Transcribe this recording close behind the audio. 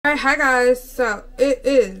Alright, hi guys. So it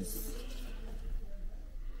is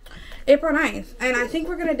April 9th and I think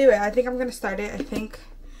we're gonna do it. I think I'm gonna start it. I think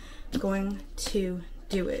I'm going to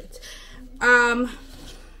do it.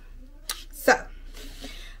 So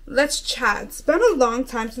let's chat. It's been a long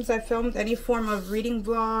time since I filmed any form of reading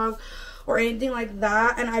vlog or anything like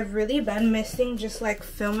that, and I've really been missing just like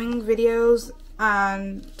filming videos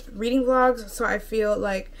and reading vlogs, so I feel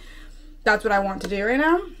like that's what I want to do right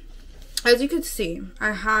now. As you can see,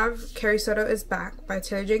 I have Carrie Soto is Back by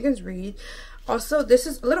Taylor Jenkins Reid. Also, this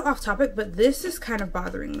is a little off topic, but this is kind of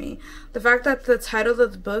bothering me. The fact that the title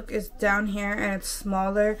of the book is down here and it's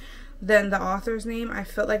smaller than the author's name, I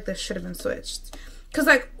felt like this should have been switched. Because,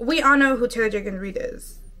 like, we all know who Taylor Jenkins Reid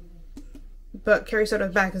is. But Carrie Soto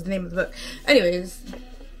is Back is the name of the book. Anyways,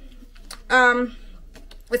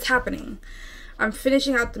 it's happening. I'm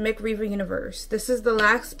finishing out the McReaver universe. This is the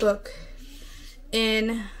last book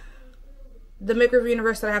in the McReaver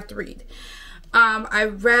universe that I have to read. I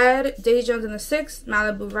read Daisy Jones and the Six,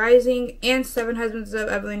 Malibu Rising, and Seven Husbands of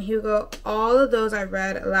Evelyn Hugo. All of those I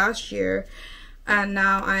read last year, and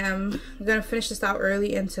now I am gonna finish this out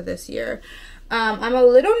early into this year. I'm a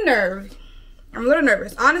little nervous.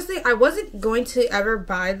 Honestly, I wasn't going to ever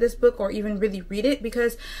buy this book or even really read it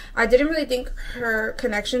because I didn't really think her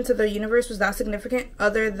connection to the universe was that significant,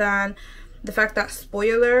 other than the fact that,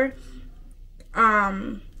 spoiler,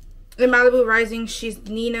 in Malibu Rising, she's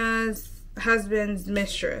Nina's husband's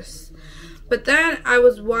mistress. But then I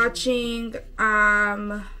was watching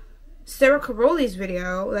Sarah Caroli's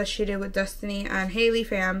video that she did with Destiny and Haley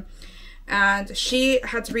fam, and she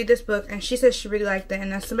had to read this book and she said she really liked it.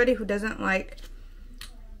 And as somebody who doesn't like,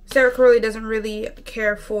 Sarah Caroli doesn't really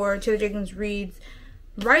care for Taylor Jenkins Reid's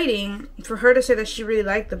writing, for her to say that she really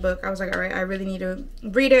liked the book, I was like, alright, I really need to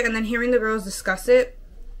read it. And then hearing the girls discuss it,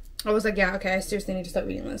 I was like, yeah, okay, I seriously need to start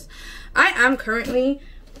reading this. I am currently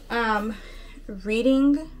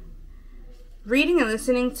reading and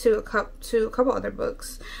listening to a couple other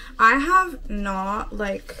books. I have not,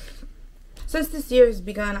 like, since this year has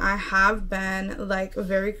begun, I have been like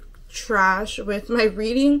very trash with my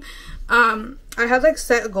reading. I had like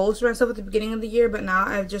set goals for myself at the beginning of the year, but now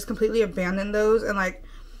I've just completely abandoned those, and like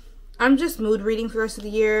I'm just mood reading for the rest of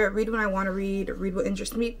the year. Read when I want to read what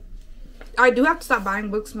interests me. I do have to stop buying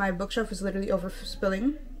books. My bookshelf is literally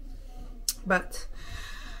overspilling. But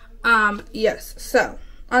yes, so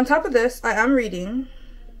on top of this, I am reading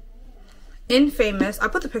Infamous. I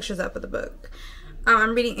put the pictures up of the book.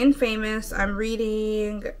 I'm reading Infamous, I'm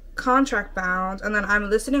reading Contract Bound, and then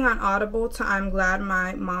I'm listening on Audible to I'm Glad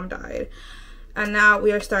My Mom Died. And now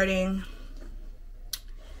we are starting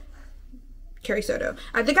Carrie Soto.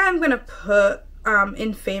 I think I'm gonna put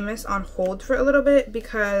Infamous on hold for a little bit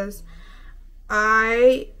because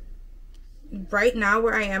right now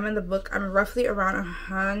where I am in the book, I'm roughly around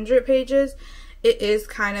 100 pages. It is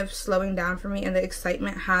kind of slowing down for me and the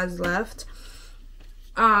excitement has left.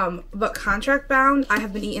 But Contract Bound, I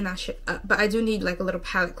have been eating that shit up, but I do need like a little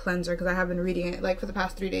palate cleanser because I have been reading it like for the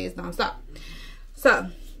past 3 days nonstop. So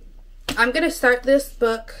I'm gonna start this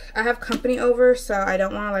book. I have company over, so I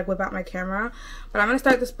don't want to like whip out my camera, but I'm gonna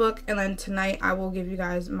start this book, and then tonight I will give you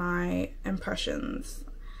guys my impressions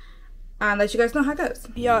and let you guys know how it goes.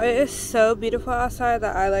 Y'all, it is so beautiful outside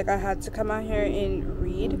that I had to come out here and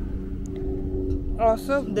read.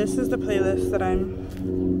 Also, this is the playlist that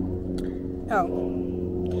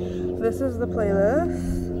this is the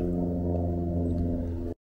playlist.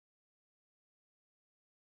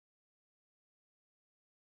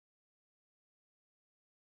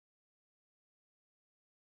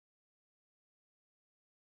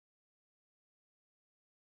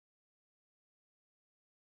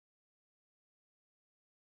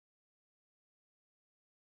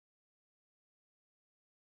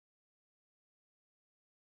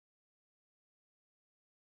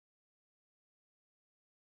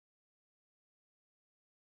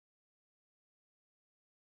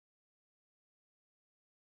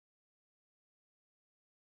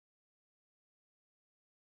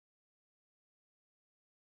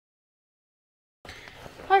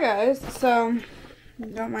 Hi guys, so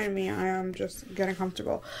don't mind me, I am just getting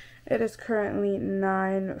comfortable. It is currently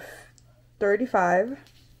 9:35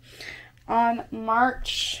 on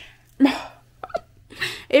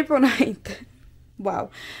April 9th. Wow.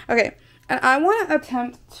 Okay, and I want to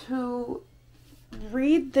attempt to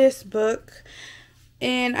read this book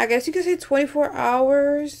in, I guess you could say, 24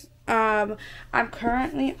 hours. I'm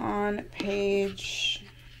currently on page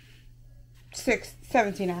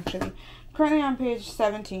 17 actually. Currently on page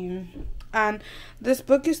 17, and this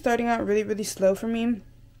book is starting out really slow for me.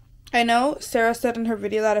 I know Sarah said in her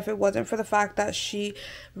video that if it wasn't for the fact that she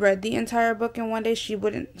read the entire book in one day, she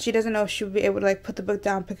doesn't know if she would be able to like put the book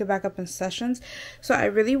down, pick it back up in sessions. So I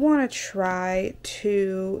really want to try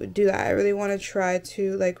to do that. I really want to try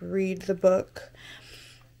to like read the book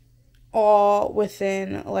all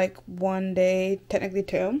within like one day, technically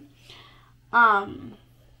two. I'm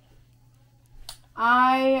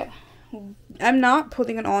not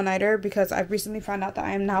pulling an all-nighter because I've recently found out that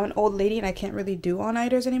I am now an old lady and I can't really do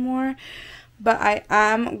all-nighters anymore. But I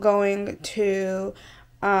am going to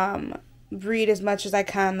read as much as I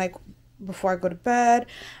can, like before I go to bed,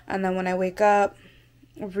 and then when I wake up,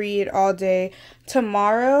 read all day.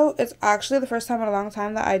 Tomorrow is actually the first time in a long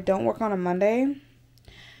time that I don't work on a Monday.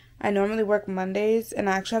 I normally work Mondays, and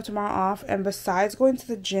I actually have tomorrow off. And besides going to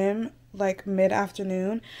the gym like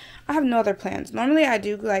mid-afternoon, I have no other plans. Normally I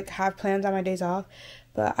do like have plans on my days off,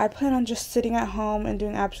 but I plan on just sitting at home and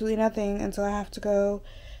doing absolutely nothing until I have to go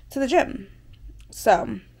to the gym.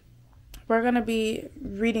 So we're gonna be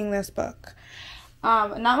reading this book.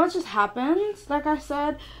 Not much has happened. Like I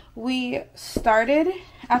said, we started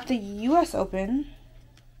at the US Open.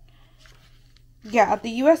 Yeah, at the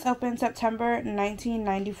US Open, September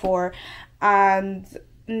 1994. And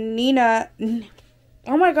Nina,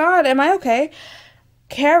 oh my god, am I okay?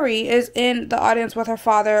 Carrie is in the audience with her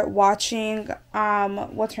father watching,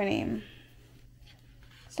 what's her name?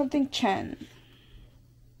 Something Chen.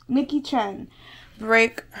 Nikki Chen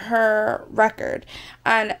break her record.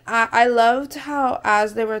 And I loved how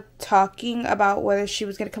as they were talking about whether she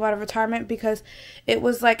was going to come out of retirement, because it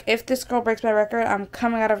was like, if this girl breaks my record, I'm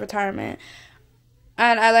coming out of retirement.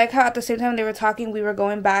 And I like how at the same time they were talking, we were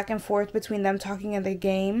going back and forth between them talking in the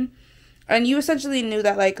game. And you essentially knew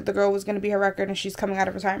that, like, the girl was going to be her record and she's coming out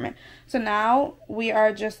of retirement. So now we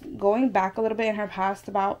are just going back a little bit in her past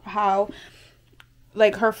about how,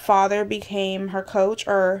 like, her father became her coach.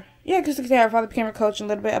 Or, yeah, because her father became her coach. And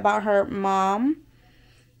a little bit about her mom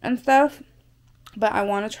and stuff. But I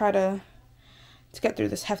want to try to get through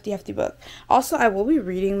this hefty book. Also, I will be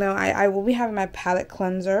reading, though. I will be having my palette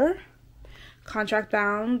cleanser. Contract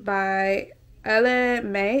Bound by Ella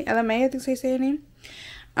May. Ella May, I think so you say her name.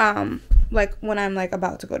 Like when I'm like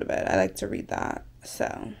about to go to bed, I like to read that.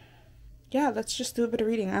 So yeah, let's just do a bit of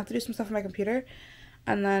reading. I have to do some stuff on my computer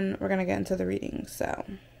and then we're gonna get into the reading. So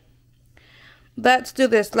let's do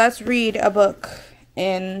this. Let's read a book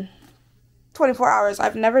in 24 hours.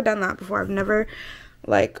 I've never done that before. I've never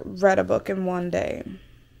like read a book in one day,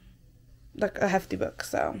 like a hefty book.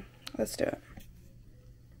 So let's do it.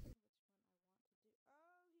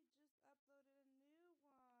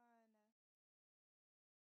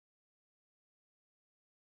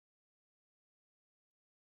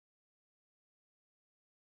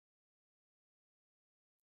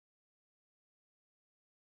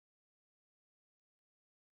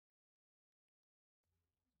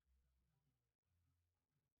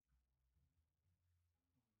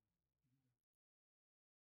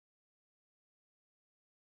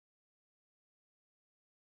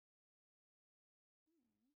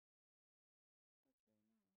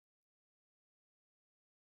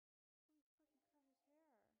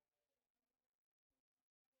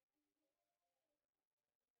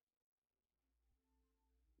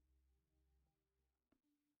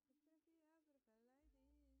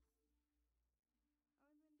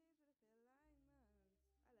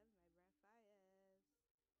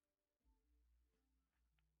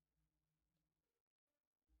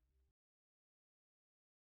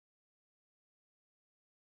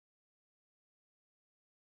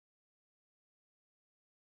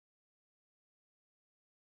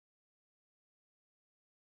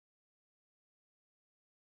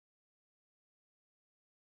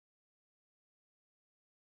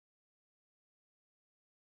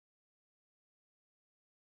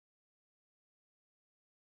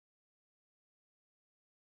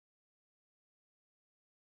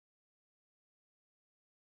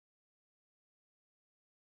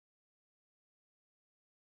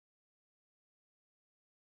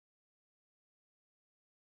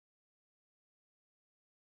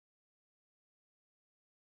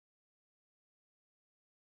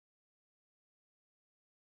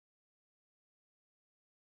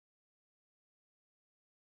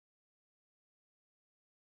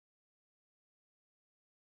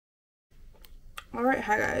 Alright,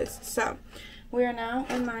 hi guys. So, we are now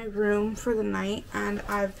in my room for the night, and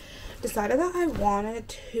I've decided that I wanted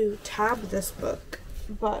to tab this book,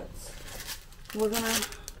 but we're gonna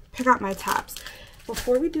pick out my tabs.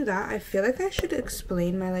 before we do that, I feel like I should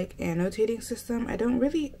explain my like annotating system. I don't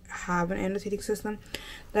really have an annotating system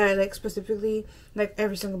that I like specifically, like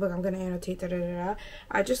every single book I'm gonna annotate, da da da da.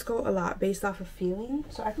 I just go a lot based off of feeling.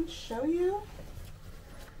 So I can show you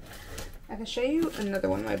another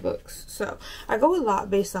one of my books. So I go a lot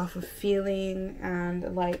based off of feeling,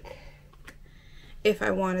 and like if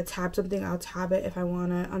I want to tab something, I'll tab it. If I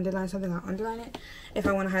want to underline something, I'll underline it. If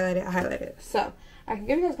I want to highlight it, I highlight it. So I can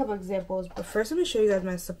give you guys a couple examples, but first I'm going to show you guys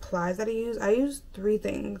my supplies that I use. I use 3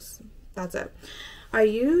 things. That's it. I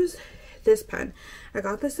use this pen. I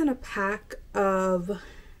got this in a pack of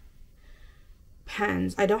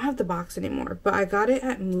pens. I don't have the box anymore, but I got it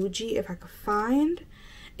at Muji. If I could find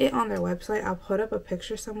it on their website, I'll put up a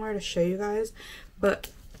picture somewhere to show you guys.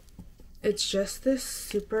 But it's just this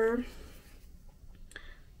super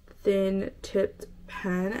thin tipped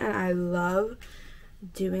pen, and I love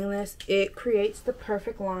doing this. It creates the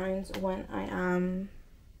perfect lines when I am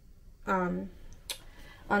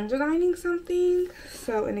underlining something.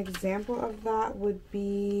 So an example of that would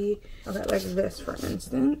be, okay, like this for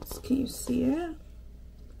instance. Can you see it?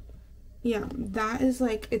 Yeah, that is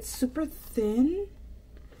like, it's super thin,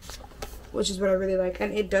 which is what I really like,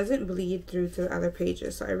 and it doesn't bleed through to other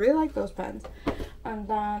pages, so I really like those pens. And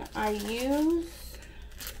then I use,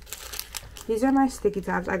 these are my sticky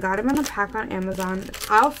tabs. I got them in a pack on Amazon.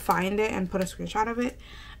 I'll find it and put a screenshot of it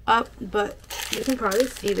up, but you can probably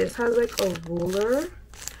see this has like a ruler.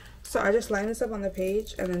 So I just line this up on the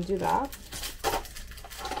page and then do that.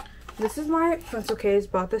 This is my pencil case.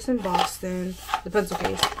 Bought this in Boston, the pencil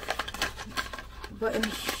case. But in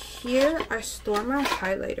here, I store my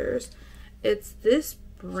highlighters. It's this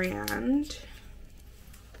brand.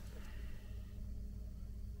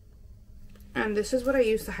 And this is what I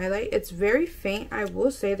use to highlight. It's very faint. I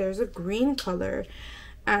will say there's a green color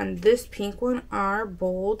and this pink one are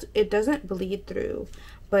bold. It doesn't bleed through,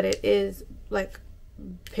 but it is like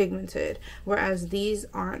pigmented, whereas these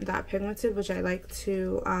aren't that pigmented, which I like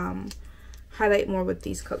to highlight more with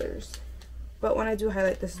these colors. But when I do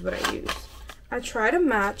highlight, this is what I use. I try to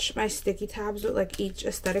match my sticky tabs with like each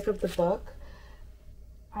aesthetic of the book.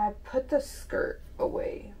 I put the skirt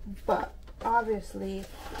away, but obviously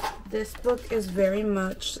this book is very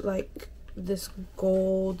much like this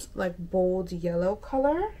gold, like bold yellow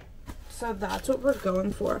color, so that's what we're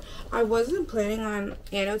going for. I wasn't planning on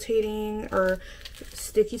annotating or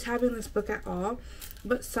sticky tabbing this book at all,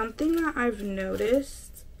 but something that I've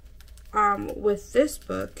noticed with this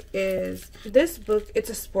book is, this book, it's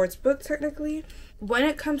a sports book technically. When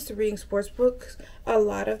it comes to reading sports books, a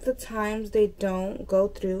lot of the times they don't go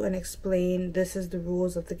through and explain this is the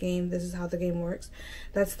rules of the game, this is how the game works.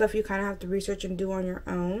 That's stuff you kind of have to research and do on your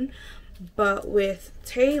own. But with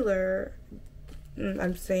Taylor,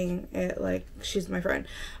 I'm saying it like she's my friend,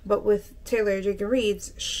 but with Taylor Jenkins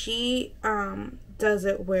Reads, she does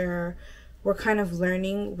it where we're kind of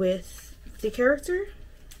learning with the character.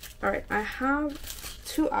 Alright, I have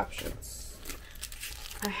 2 options.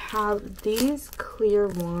 I have these clear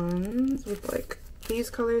ones with like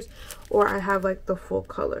these colors, or I have like the full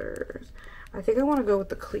colors. I think I want to go with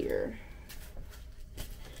the clear.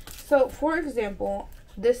 So for example,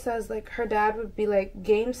 this says like her dad would be like,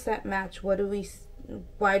 game, set, match. Why do we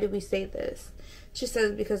say this? She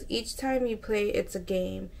says, because each time you play, it's a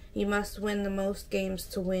game. You must win the most games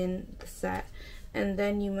to win the set, and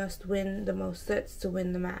then you must win the most sets to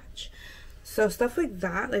win the match. So stuff like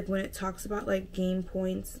that, like when it talks about like game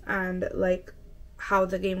points and like how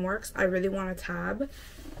the game works, I really want to tab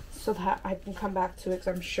so that I can come back to it, because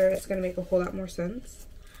I'm sure it's going to make a whole lot more sense.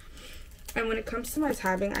 And when it comes to my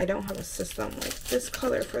tabbing, I don't have a system like this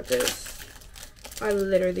color for this. I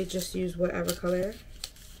literally just use whatever color.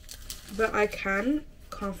 But I can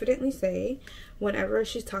confidently say, whenever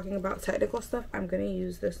she's talking about technical stuff, I'm going to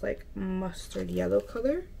use this like mustard yellow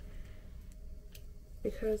color,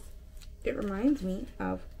 because it reminds me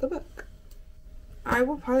of the book. I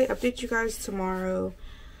will probably update you guys tomorrow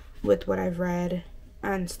with what I've read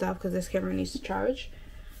and stuff, because this camera needs to charge.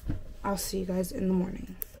 I'll see you guys in the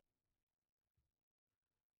morning.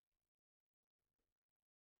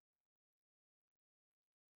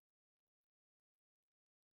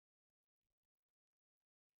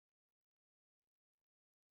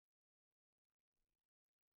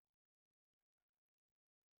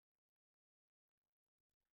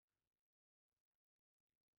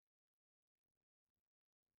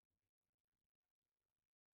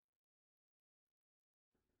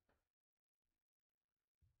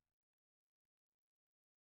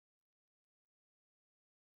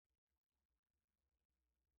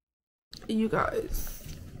 You guys,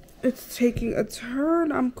 it's taking a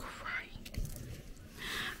turn. I'm crying.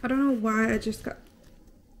 I don't know why I just got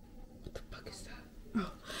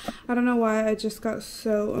I don't know why I just got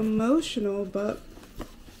so emotional, but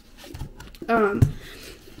I'm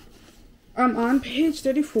on page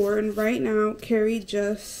 34, and right now Carrie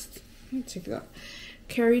just, let me take it off.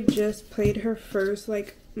 Carrie just played her first,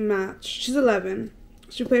 like, match. She's 11.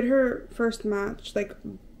 She played her first match,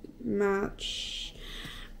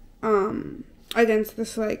 against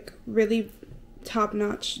this, like, really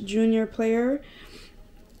top-notch junior player.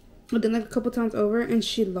 But then, like, a couple times over, and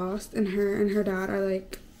she lost, and her dad are,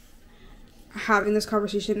 like, having this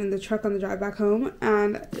conversation in the truck on the drive back home,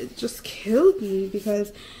 and it just killed me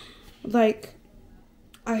because, like,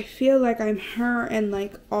 I feel like I'm her, and,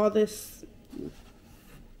 like, all this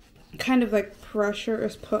kind of, like, pressure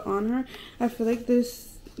is put on her. I feel like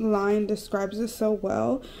this line describes it so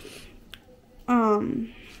well.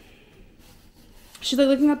 She's, like,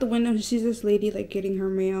 looking out the window, and she sees this lady, like, getting her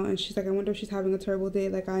mail, and she's like, I wonder if she's having a terrible day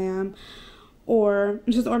like I am. Or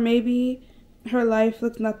maybe her life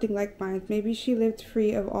looks nothing like mine. Maybe she lived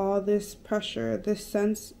free of all this pressure, this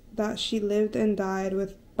sense that she lived and died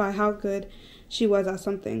by how good she was at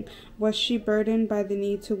something. Was she burdened by the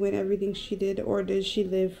need to win everything she did, or did she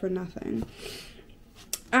live for nothing?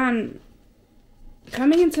 And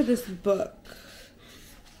coming into this book,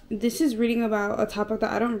 this is reading about a topic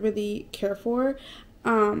that I don't really care for,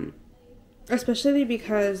 especially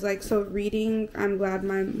because, like, so reading I'm Glad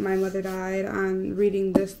My Mother Died, and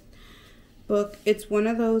reading this book, it's one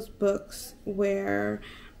of those books where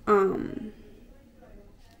a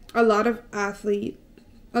lot of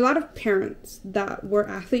parents that were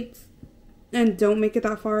athletes and don't make it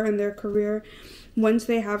that far in their career, once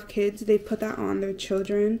they have kids, they put that on their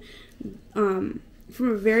children from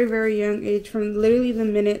a very, very young age. From literally the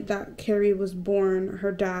minute that Carrie was born,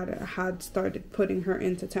 her dad had started putting her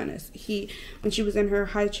into tennis. When she was in her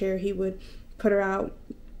high chair, he would put her out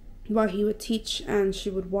while he would teach, and she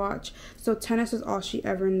would watch. So tennis is all she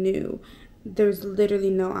ever knew. There's literally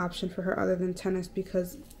no option for her other than tennis,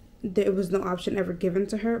 because there was no option ever given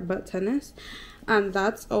to her but tennis. And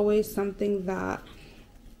that's always something that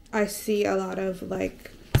I see a lot of,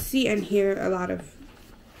 like, see and hear a lot of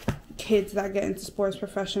kids that get into sports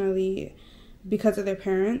professionally because of their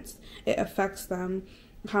parents. It affects them,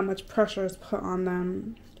 how much pressure is put on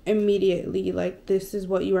them immediately. Like, this is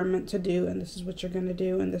what you are meant to do, and this is what you're gonna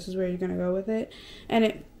do, and this is where you're gonna go with it. And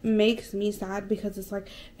it makes me sad, because it's like,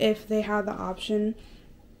 if they had the option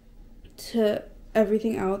to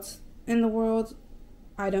everything else in the world,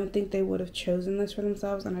 I don't think they would have chosen this for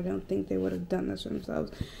themselves, and I don't think they would have done this for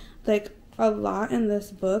themselves. Like, a lot in this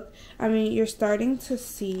book, I mean, you're starting to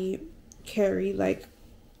see Carrie, like,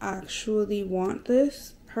 actually want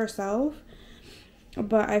this herself,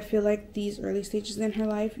 but I feel like these early stages in her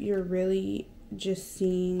life, you're really just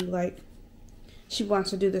seeing, like, she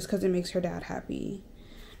wants to do this because it makes her dad happy,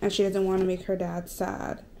 and she doesn't want to make her dad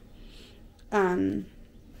sad.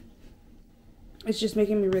 It's just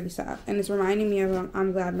making me really sad, and it's reminding me of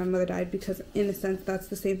I'm Glad My Mother Died, because in a sense that's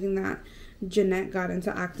the same thing that Jeanette got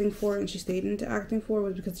into acting for, and she stayed into acting for,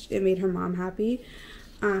 was because it made her mom happy,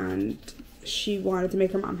 and she wanted to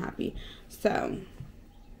make her mom happy. So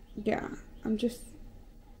yeah, I'm just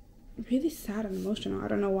really sad and emotional. I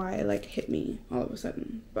don't know why it, like, hit me all of a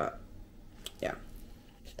sudden, but yeah,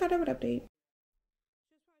 just thought I would update.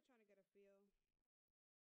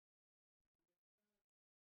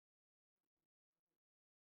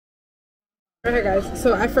 Okay guys,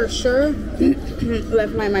 so I for sure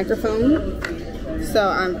left my microphone, so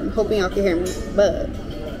I'm hoping y'all can hear me, but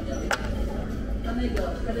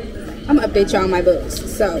I'm gonna update y'all on my books.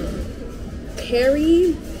 So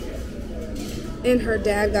Carrie and her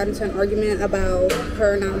dad got into an argument about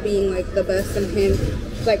her not being, like, the best, and him,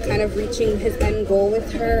 like, kind of reaching his end goal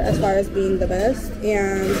with her as far as being the best.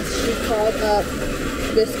 And she called up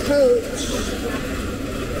this coach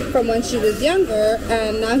from when she was younger,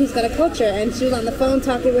 and now he's gonna coach her, and she was on the phone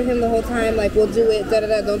talking with him the whole time, like, we'll do it,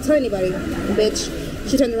 da-da-da, don't tell anybody, bitch.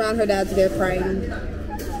 She turned around, her dad's there crying.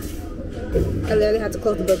 I literally had to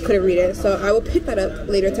close the book, couldn't read it, so I will pick that up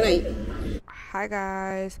later tonight. Hi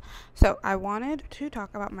guys, so I wanted to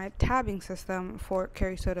talk about my tabbing system for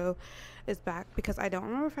Carrie Soto is back, because I don't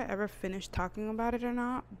remember if I ever finished talking about it or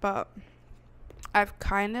not, but I've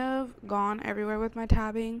kind of gone everywhere with my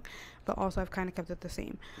tabbing, but also I've kind of kept it the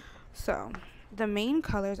same. So the main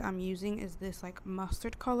colors I'm using is this, like,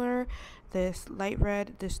 mustard color, this light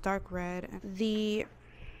red, this dark red. The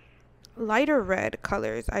lighter red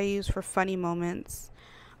colors I use for funny moments,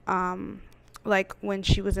 like when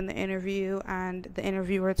she was in the interview and the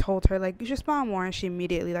interviewer told her, like, you should smile more, and she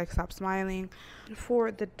immediately, like, stopped smiling.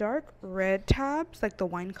 For the dark red tabs, like the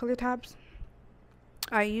wine color tabs,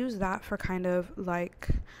 I use that for kind of, like,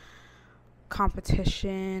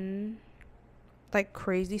 competition, like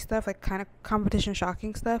crazy stuff, like kind of competition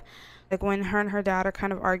shocking stuff, like when her and her dad are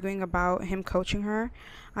kind of arguing about him coaching her.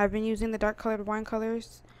 I've been using the dark colored wine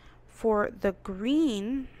colors. For the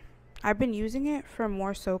green, I've been using it for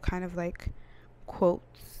more so kind of like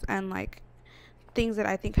quotes and like things that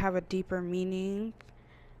I think have a deeper meaning,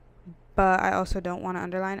 but I also don't want to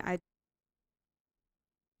underline.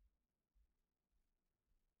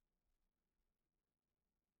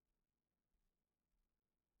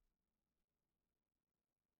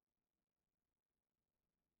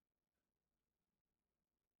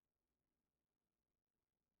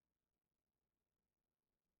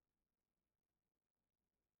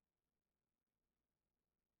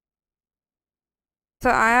 So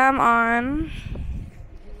I am on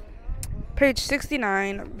page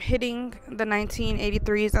 69, hitting the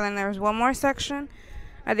 1983s, and then there's one more section.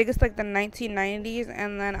 I think it's like the 1990s,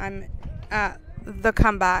 and then I'm at the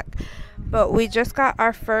comeback. But we just got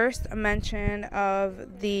our first mention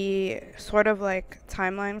of the sort of like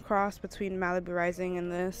timeline cross between Malibu Rising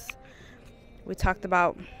and this. We talked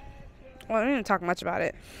about, well, we didn't talk much about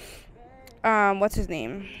it. What's his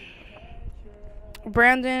name?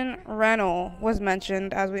 Brandon Reynolds was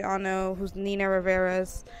mentioned, as we all know, who's Nina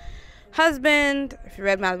Rivera's husband. If you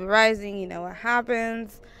read Malibu Rising, you know what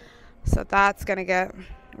happens. So that's gonna get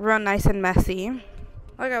real nice and messy.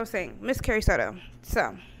 Like I was saying, Miss Carrie Soto.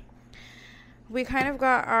 So we kind of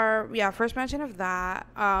got our first mention of that.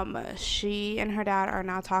 She and her dad are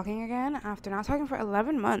now talking again after not talking for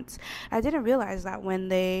 11 months. I didn't realize that when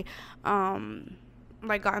they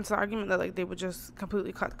like got into the argument that like they would just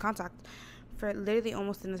completely cut contact for literally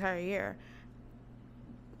almost an entire year.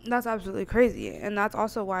 That's absolutely crazy. And that's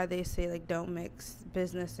also why they say like don't mix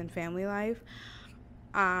business and family life.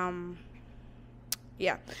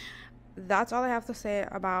 Yeah, that's all I have to say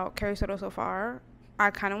about Carrie Soto so far.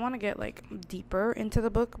 I kind of want to get like deeper into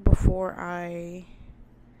the book before I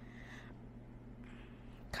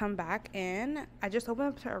come back in. I just opened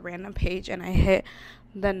up to a random page and I hit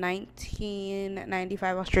the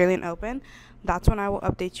 1995 Australian Open. That's when I will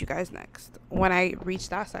update you guys next, when I reach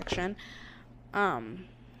that section.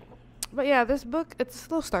 But yeah, this book, it's a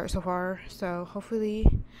slow start so far, so hopefully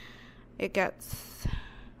it gets,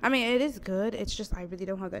 I mean, it is good. It's just I really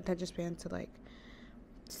don't have the attention span to like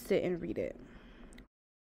sit and read it.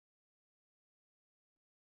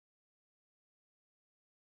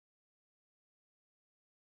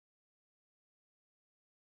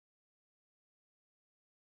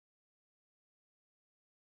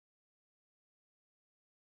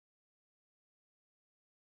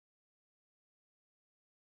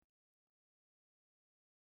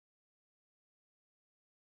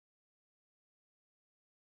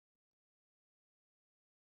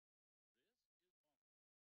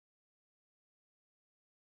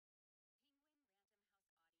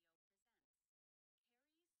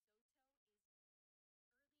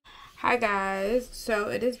 Hi guys, so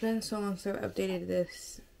it has been so long since I updated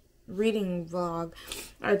this reading vlog.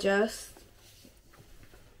 I just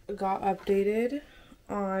got updated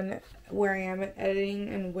on where I am in editing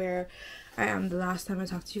and where I am the last time I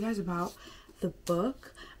talked to you guys about the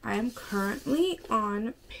book. I am currently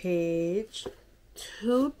on page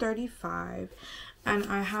 235 and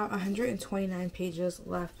I have 129 pages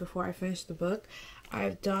left before I finish the book.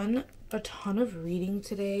 I've done a ton of reading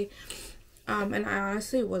today. And I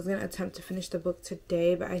honestly was going to attempt to finish the book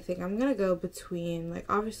today, but I think I'm going to go between, like,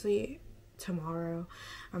 obviously tomorrow.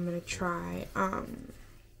 I'm going to try,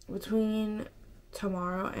 between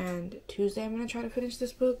tomorrow and Tuesday, I'm going to try to finish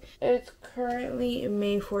this book. It's currently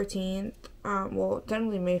May 14th. Well,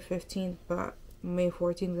 technically May 15th, but May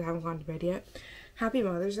 14th, I haven't gone to bed yet. Happy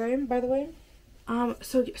Mother's Day, by the way.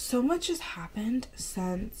 So much has happened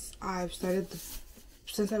since I've started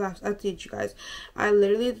since I last updated you guys. I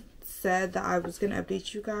literally said that I was gonna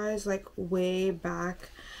update you guys like way back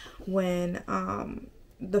when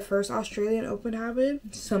the first Australian Open happened.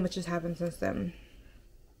 So much has happened since then.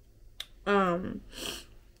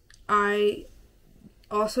 I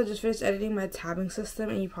also just finished editing my tabbing system,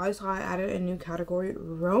 and you probably saw I added a new category,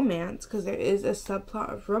 romance, because there is a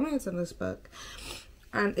subplot of romance in this book,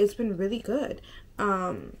 and it's been really good.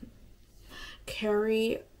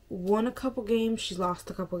 Carrie won a couple games, she lost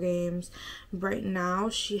a couple games. Right now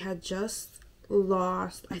she had just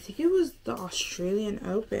lost, I think it was the Australian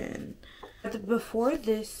Open. Before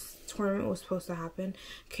this tournament was supposed to happen,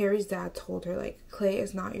 Carrie's dad told her like, Clay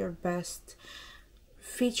is not your best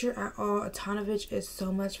feature at all. Atonovich is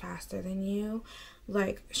so much faster than you.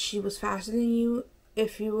 Like, she was faster than you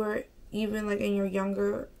if you were even like in your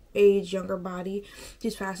younger age, younger body.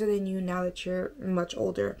 She's faster than you now that you're much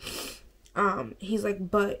older. He's like,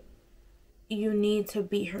 but you need to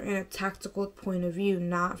beat her in a tactical point of view,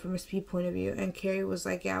 not from a speed point of view. And Carrie was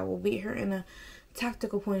like, yeah, we'll beat her in a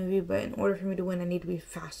tactical point of view, but in order for me to win, I need to be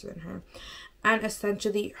faster than her. And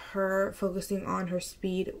essentially, her focusing on her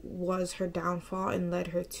speed was her downfall and led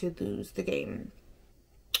her to lose the game.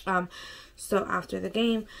 So after the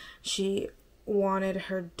game, she wanted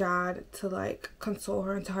her dad to like console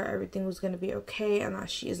her and tell her everything was going to be okay, and that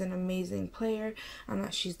she is an amazing player and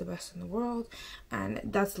that she's the best in the world. And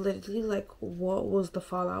that's literally like what was the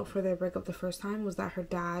fallout for their breakup the first time, was that her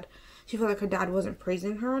dad, she felt like her dad wasn't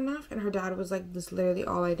praising her enough, and her dad was like, this is literally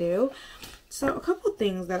all I do. So a couple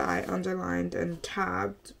things that I underlined and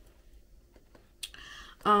tabbed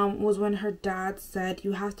was when her dad said,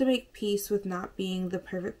 you have to make peace with not being the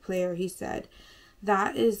perfect player. He said,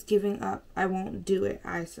 that is giving up. I won't do it,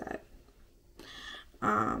 I said.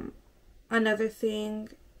 Another thing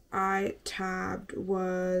I tabbed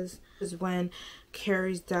was when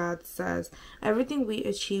Carrie's dad says, everything we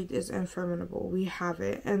achieved is interminable. We have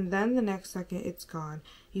it. And then the next second it's gone.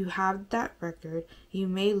 You have that record. You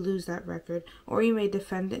may lose that record, or you may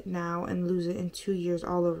defend it now and lose it in 2 years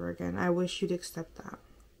all over again. I wish you'd accept that.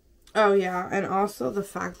 Oh yeah, and also the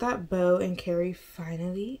fact that Beau and Carrie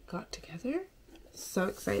finally got together. So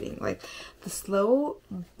exciting. Like, the slow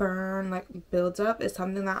burn, like, build up is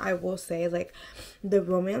something that I will say, like, the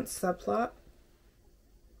romance subplot,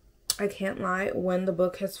 I can't lie, when the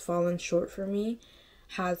book has fallen short for me,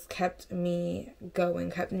 has kept me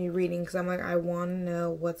going, kept me reading, because I'm like, I want to know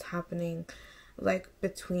what's happening, like,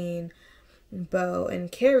 between Beau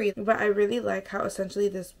and Carrie. But I really like how essentially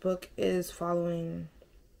this book is following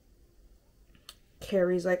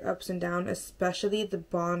Carrie's like ups and downs, especially the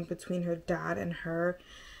bond between her dad and her,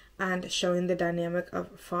 and showing the dynamic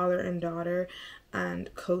of father and daughter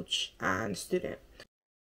and coach and student.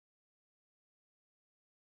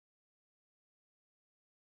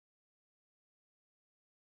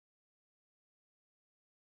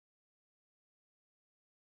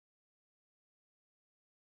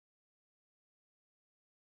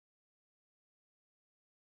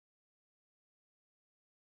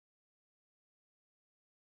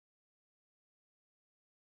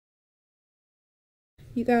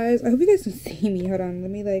 You guys, I hope you guys can see me. Hold on,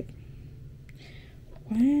 let me like,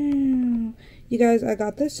 wow. You guys, I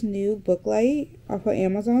got this new book light off of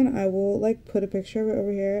Amazon. I will like put a picture of it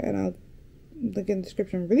over here, and I'll link in the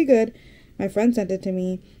description. Really good. My friend sent it to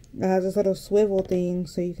me. It has this little swivel thing,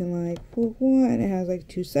 so you can like pull one, and it has like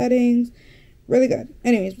 2 settings. Really good.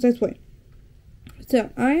 Anyways, besides the point. So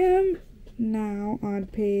I am now on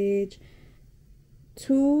page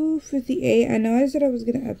 258. I know I said I was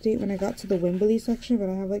gonna update when I got to the Wembley section, but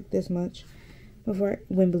I have like this much before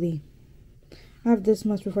I have this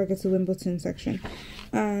much before I get to the Wimbledon section,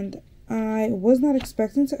 and I was not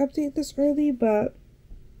expecting to update this early, but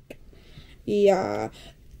yeah,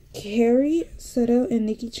 Carrie Soto and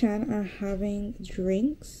Nikki Chan are having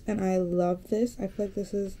drinks, and I love this. I feel like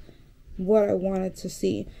this is what I wanted to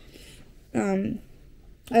see.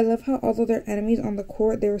 I love how although they're enemies on the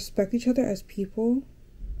court, they respect each other as people.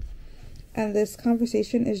 And this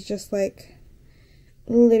conversation is just like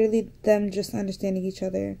literally them just understanding each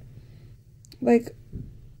other. Like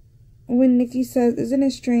when Nikki says, isn't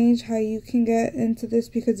it strange how you can get into this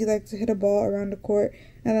because you like to hit a ball around the court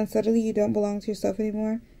and then suddenly you don't belong to yourself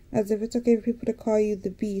anymore? As if it's okay for people to call you the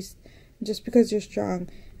beast just because you're strong.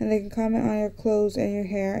 And they can comment on your clothes and your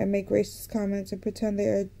hair and make racist comments and pretend they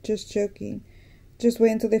are just joking. Just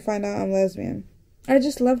wait until they find out I'm lesbian. I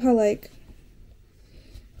just love how I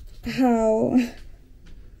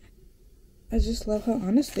just love how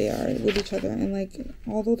honest they are with each other, and like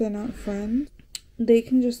although they're not friends, they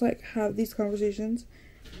can just like have these conversations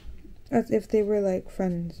as if they were like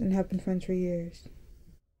friends and have been friends for years.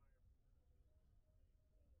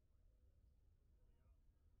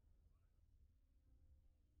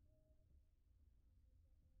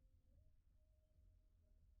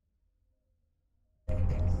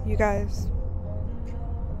 You guys,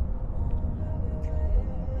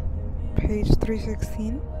 page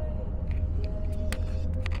 316.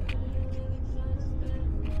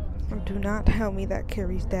 Do not tell me that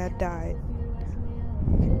Carrie's dad died.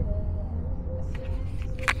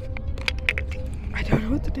 I don't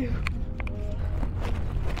know what to do.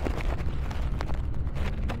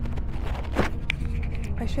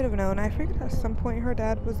 I should have known. I figured at some point her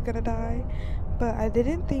dad was gonna die, but I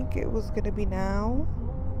didn't think it was gonna be now.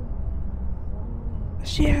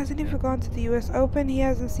 She hasn't even gone to the US Open. He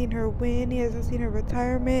hasn't seen her win. He hasn't seen her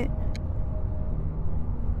retirement.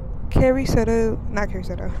 Carrie Soto, not Carrie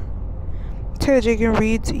Soto. Taylor Jenkins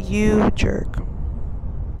reads, you jerk.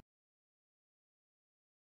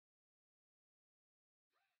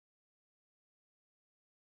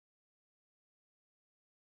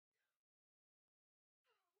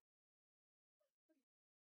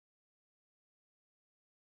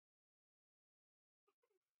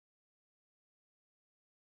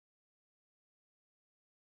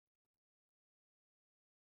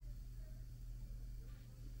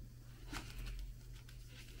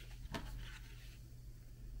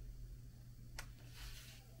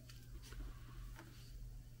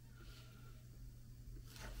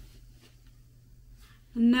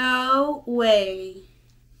 No way.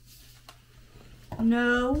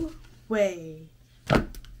 No way.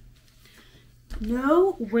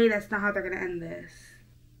 No way that's not how they're gonna end this.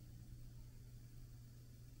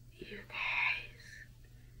 You guys.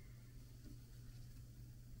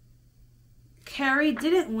 Carrie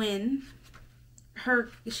didn't win.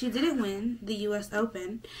 She didn't win the US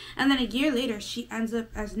Open, and then a year later she ends up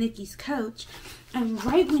as Nikki's coach, and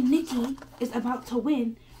right when Nikki is about to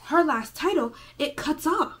win her last title, it cuts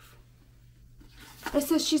off. It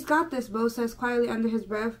says, "She's got this," Bo says quietly under his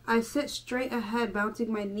breath. I sit straight ahead,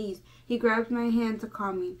 bouncing my knees. He grabs my hand to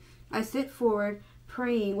calm me. I sit forward,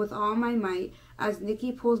 praying with all my might as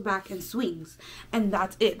Nikki pulls back and swings. And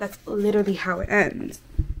that's it. That's literally how it ends.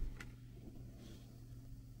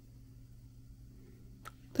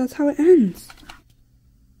 That's how it ends.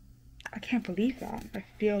 I can't believe that. I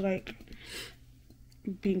feel like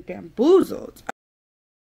being bamboozled.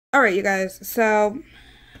 Alright, you guys. So,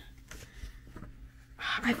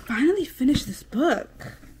 I finally finished this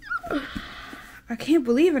book. I can't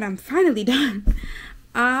believe it. I'm finally done.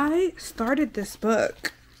 I started this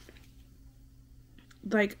book.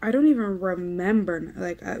 Like, I don't even remember,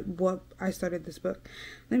 like, what I started this book.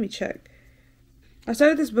 Let me check. I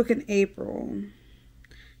started this book in April.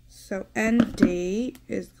 So, end date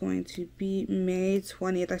is going to be May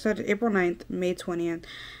 20th. I started April 9th, May 20th.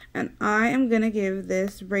 And I am going to give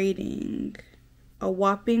this rating a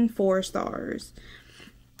whopping 4 stars.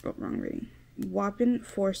 Oh, wrong rating. Whopping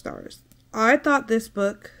 4 stars. I thought this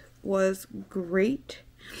book was great.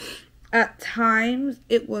 At times,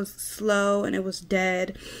 it was slow and it was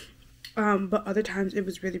dead. But other times, it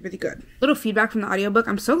was really, really good. Little feedback from the audiobook.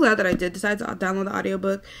 I'm so glad that I did decide to download the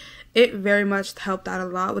audiobook. It very much helped out a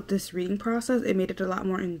lot with this reading process. It made it a lot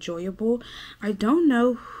more enjoyable. I don't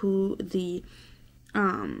know who the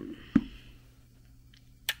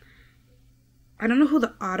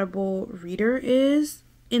Audible reader is.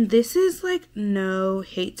 And this is like no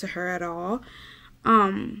hate to her at all.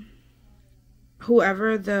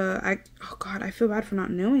 Whoever oh God, I feel bad for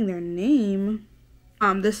not knowing their name.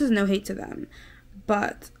 This is no hate to them.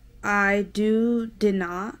 But I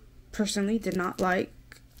personally did not like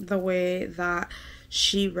the way that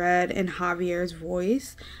she read in Javier's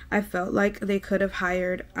voice. I felt like they could have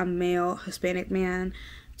hired a male Hispanic man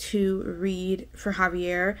to read for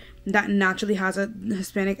Javier that naturally has a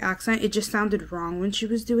Hispanic accent. It just sounded wrong when she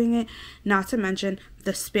was doing it. Not to mention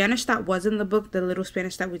the Spanish that was in the book, the little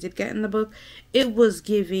Spanish that we did get in the book, it was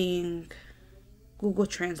giving Google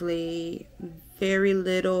Translate, very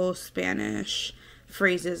little Spanish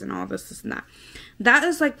phrases and all this and that. That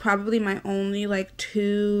is like probably my only like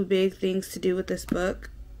 2 big things to do with this book.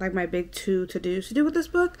 Like my big 2 to-dos to do with this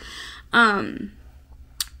book.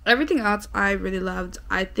 Everything else I really loved.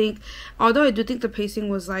 I think, although I do think the pacing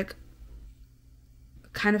was like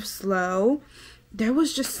kind of slow, there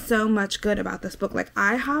was just so much good about this book. Like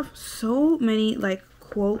I have so many like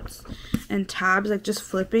quotes and tabs, like just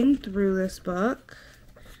flipping through this book.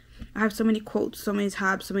 I have so many quotes, so many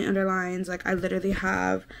tabs, so many underlines. Like I literally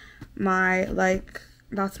have my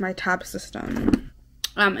that's my tab system.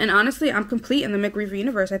 And honestly, I'm complete in the McReeve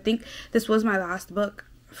universe. I think this was my last book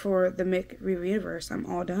for the McReeve universe. I'm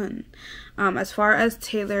all done. As far as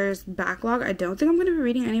Taylor's backlog, I don't think I'm going to be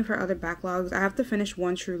reading any of her other backlogs. I have to finish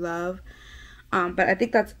One True Love. But I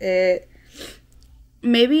think that's it.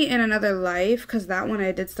 Maybe In Another Life, because that one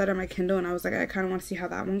I did start on my Kindle and I was like, I kind of want to see how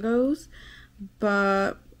that one goes.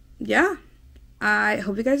 But yeah, I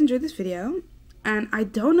hope you guys enjoyed this video. And I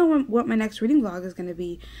don't know what my next reading vlog is going to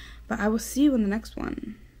be, but I will see you in the next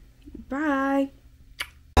one. Bye!